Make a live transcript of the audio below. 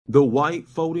The white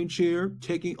folding chair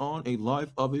taking on a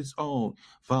life of its own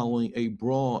following a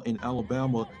brawl in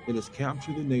Alabama that has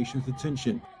captured the nation's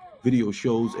attention. Video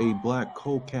shows a black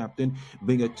co-captain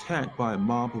being attacked by a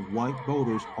mob of white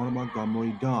voters on a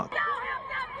Montgomery dock.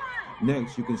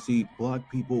 Next, you can see black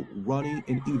people running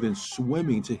and even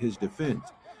swimming to his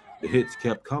defense. The hits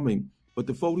kept coming, but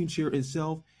the folding chair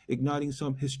itself igniting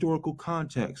some historical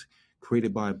context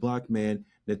created by a black man,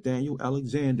 Nathaniel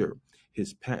Alexander,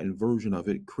 his patent version of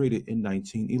it created in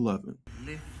 1911.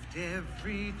 Lift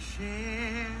every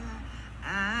chair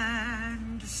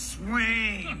and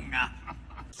swing.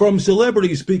 From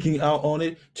celebrities speaking out on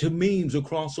it to memes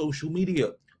across social media,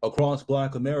 across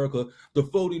Black America, the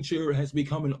folding chair has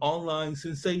become an online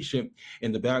sensation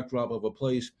in the backdrop of a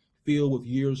place filled with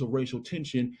years of racial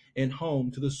tension and home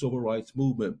to the civil rights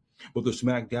movement. But the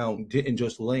smackdown didn't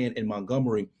just land in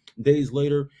Montgomery. Days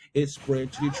later, it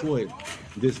spread to Detroit.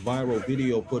 This viral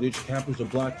video footage captures a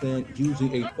black man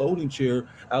using a folding chair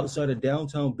outside a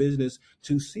downtown business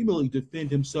to seemingly defend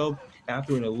himself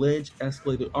after an alleged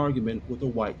escalated argument with a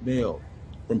white male.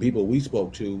 From people we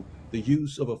spoke to, the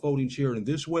use of a folding chair in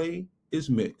this way is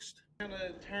mixed. You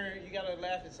gotta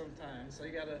laugh at sometimes. So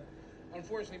you gotta,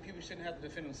 unfortunately, people shouldn't have to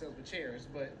defend themselves with chairs,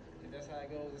 but if that's how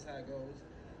it goes, that's how it goes.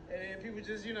 And then people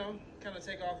just, kind of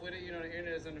take off with it. The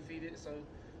internet is undefeated, so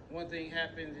one thing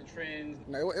happens, it trends.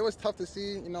 It was tough to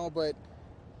see, but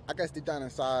I guess deep down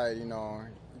inside, you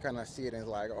kind of see it and it's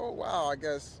like, oh, wow, I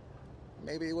guess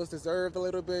maybe it was deserved a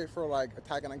little bit for,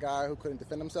 attacking a guy who couldn't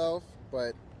defend himself.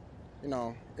 But,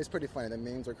 it's pretty funny. The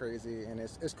memes are crazy, and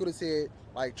it's cool to see it,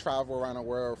 travel around the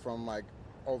world from,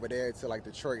 over there to,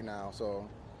 Detroit now. So,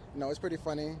 it's pretty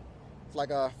funny. It's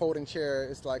like a folding chair.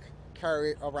 It's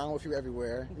carry it around with you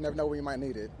everywhere. You never know where you might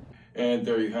need it. And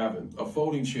there you have it, a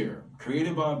folding chair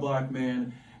created by a black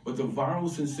man, but the viral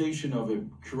sensation of it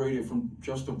created from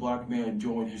just a black man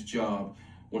doing his job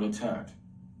when attacked.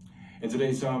 In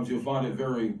today's times, you'll find it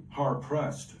very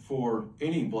hard-pressed for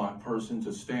any black person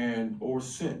to stand or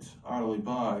sit idly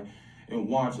by and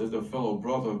watch as their fellow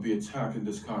brother be attacked in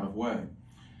this kind of way.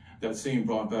 That scene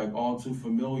brought back all too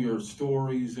familiar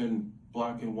stories and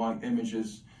black and white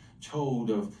images told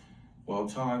of,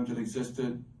 times that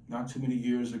existed not too many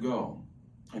years ago.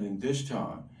 And in this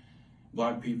time,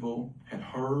 black people had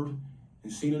heard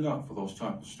and seen enough of those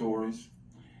type of stories,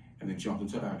 and they jumped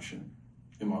into action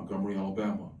in Montgomery,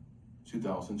 Alabama,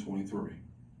 2023.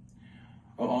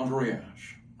 I'm Andre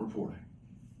Ash, reporting.